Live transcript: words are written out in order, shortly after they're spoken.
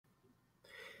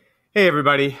Hey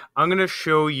everybody, I'm going to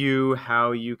show you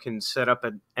how you can set up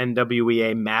an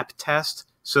NWEA Map test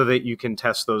so that you can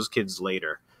test those kids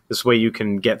later. This way you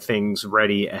can get things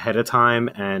ready ahead of time,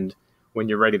 and when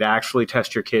you're ready to actually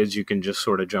test your kids, you can just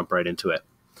sort of jump right into it.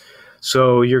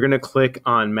 So you're going to click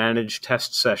on Manage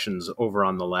Test Sessions over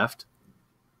on the left.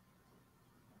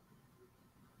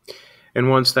 And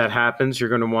once that happens, you're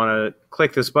going to want to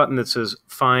click this button that says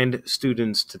Find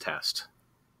Students to Test.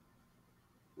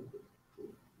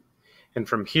 And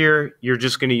from here, you're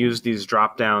just going to use these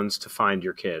drop downs to find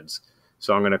your kids.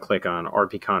 So I'm going to click on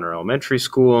R.P. Connor Elementary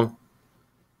School,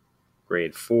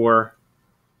 grade 4.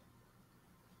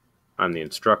 I'm the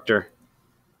instructor,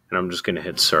 and I'm just going to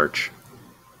hit search.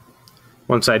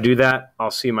 Once I do that, I'll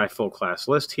see my full class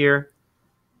list here.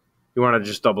 You want to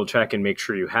just double check and make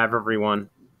sure you have everyone.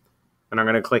 And I'm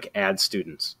going to click Add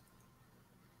Students.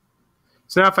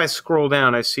 So now if I scroll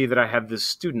down, I see that I have this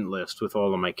student list with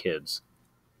all of my kids.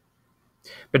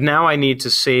 But now I need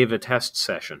to save a test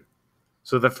session.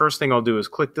 So the first thing I'll do is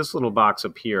click this little box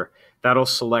up here. That'll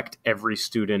select every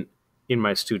student in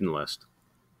my student list.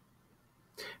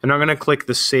 And I'm going to click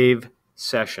the Save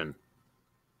Session.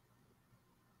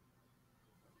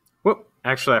 Whoop,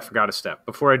 actually I forgot a step.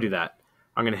 Before I do that,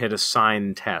 I'm going to hit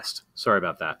Assign Test. Sorry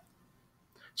about that.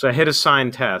 So I hit Assign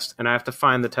Test, and I have to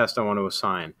find the test I want to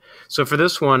assign. So for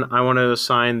this one, I want to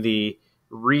assign the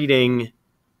Reading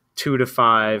 2 to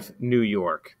 5 New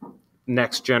York,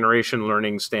 Next Generation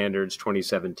Learning Standards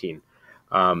 2017.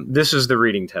 This is the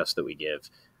reading test that we give.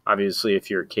 Obviously, if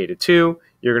you're K to 2,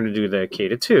 you're going to do the K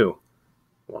to 2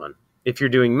 one. If you're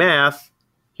doing math,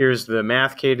 here's the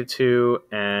math K to 2,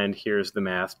 and here's the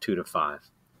math 2 to 5.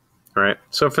 All right,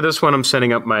 so for this one, I'm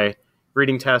setting up my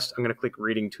reading test. I'm going to click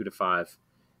Reading 2 to 5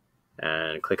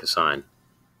 and click Assign.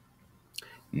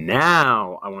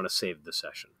 Now I want to save the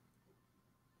session.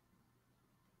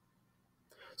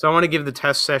 So I want to give the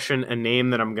test session a name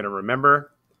that I'm going to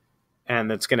remember, and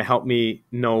that's going to help me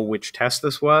know which test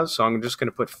this was. So I'm just going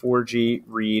to put 4G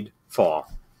Read Fall.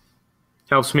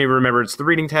 Helps me remember it's the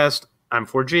reading test. I'm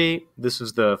 4G. This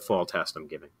is the fall test I'm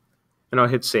giving. And I'll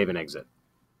hit Save and Exit.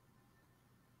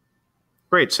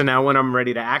 Great. So now when I'm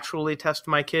ready to actually test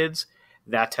my kids,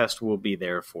 that test will be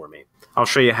there for me. I'll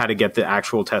show you how to get the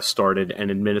actual test started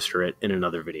and administer it in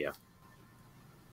another video.